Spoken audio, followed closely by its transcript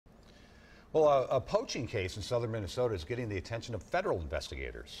Well, a poaching case in southern Minnesota is getting the attention of federal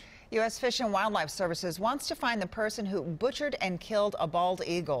investigators. U.S. Fish and Wildlife Services wants to find the person who butchered and killed a bald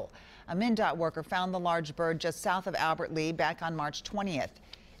eagle. A MnDOT worker found the large bird just south of Albert Lea back on March 20th.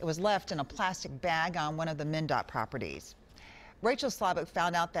 It was left in a plastic bag on one of the MnDOT properties. Rachel Slavik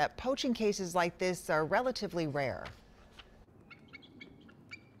found out that poaching cases like this are relatively rare.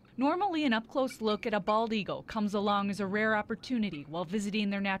 Normally, an up-close look at a bald eagle comes along as a rare opportunity while visiting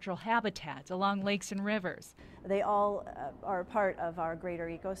their natural habitats along lakes and rivers. They all are part of our greater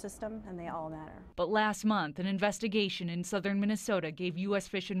ecosystem, and they all matter. But last month, an investigation in southern Minnesota gave U.S.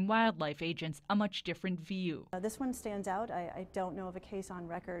 Fish and Wildlife agents a much different view. This one stands out. I don't know of a case on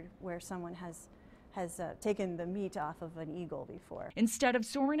record where someone has taken the meat off of an eagle before. Instead of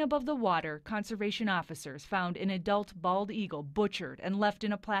soaring above the water, conservation officers found an adult bald eagle butchered and left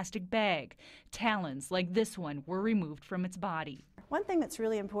in a plastic bag. Talons like this one were removed from its body. One thing that's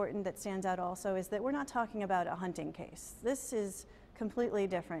really important that stands out also is that we're not talking about a hunting case. This is completely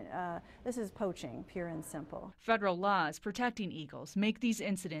different. This is poaching, pure and simple. Federal laws protecting eagles make these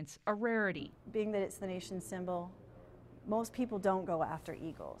incidents a rarity. Being that it's the nation's symbol, most people don't go after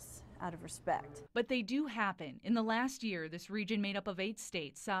eagles out of respect. But they do happen. In the last year, this region made up of 8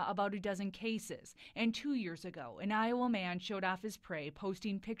 states saw about a dozen cases. And 2 years ago, an Iowa man showed off his prey,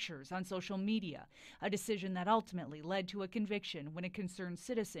 posting pictures on social media, a decision that ultimately led to a conviction when a concerned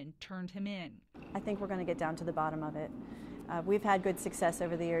citizen turned him in. I think we're going to get down to the bottom of it. We've had good success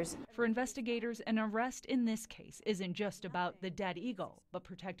over the years. For investigators, an arrest in this case isn't just about the dead eagle, but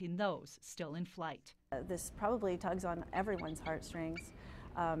protecting those still in flight. This probably tugs on everyone's heartstrings.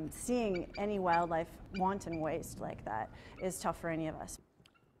 Seeing any wildlife wanton waste like that is tough for any of us.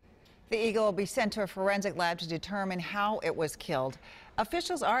 The eagle will be sent to a forensic lab to determine how it was killed.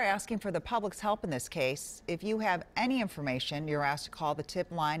 Officials are asking for the public's help in this case. If you have any information, you're asked to call the tip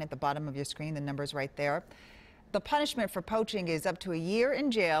line at the bottom of your screen. The number's right there. The punishment for poaching is up to a year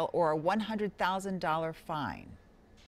in jail or a $100,000 fine.